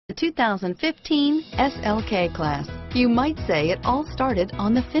The 2015 SLK-Class. You might say it all started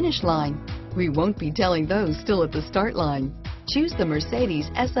on the finish line. We won't be telling those still at the start line. Choose the Mercedes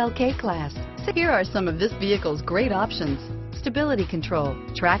SLK-Class. So here are some of this vehicle's great options: stability control,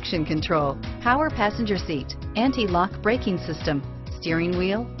 traction control, power passenger seat, anti-lock braking system, steering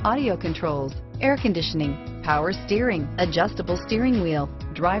wheel audio controls, air conditioning, power steering, adjustable steering wheel,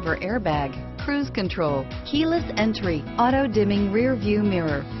 driver airbag, cruise control, keyless entry, auto dimming rear view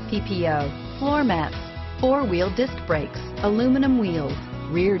mirror, PPO, floor mats, four-wheel disc brakes, aluminum wheels,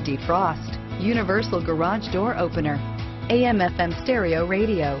 rear defrost, universal garage door opener, AM/FM stereo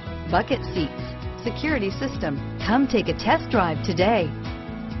radio, bucket seats, security system. Come take a test drive today.